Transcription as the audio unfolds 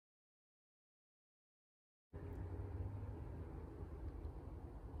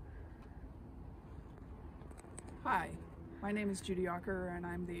Hi, my name is Judy Acker and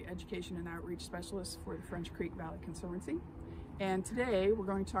I'm the Education and Outreach Specialist for the French Creek Valley Conservancy. And today we're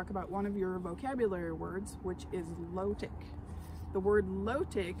going to talk about one of your vocabulary words, which is lotic. The word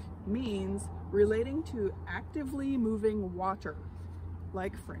lotic means relating to actively moving water,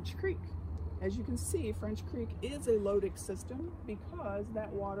 like French Creek. As you can see, French Creek is a lotic system because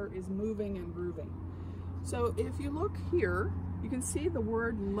that water is moving and grooving. So if you look here, you can see the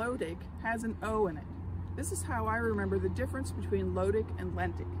word lotic has an O in it. This is how I remember the difference between lotic and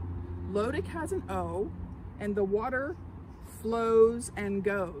lentic. Lotic has an O and the water flows and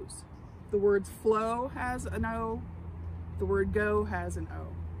goes. The word flow has an O, the word go has an O.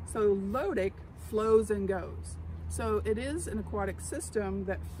 So lotic flows and goes. So it is an aquatic system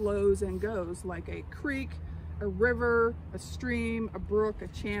that flows and goes, like a creek, a river, a stream, a brook, a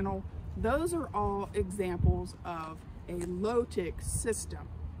channel. Those are all examples of a lotic system.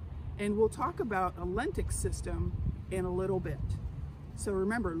 And we'll talk about a lentic system in a little bit. So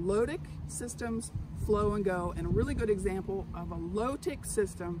remember, lotic systems flow and go, and a really good example of a lotic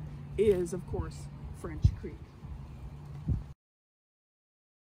system is, of course, French Creek.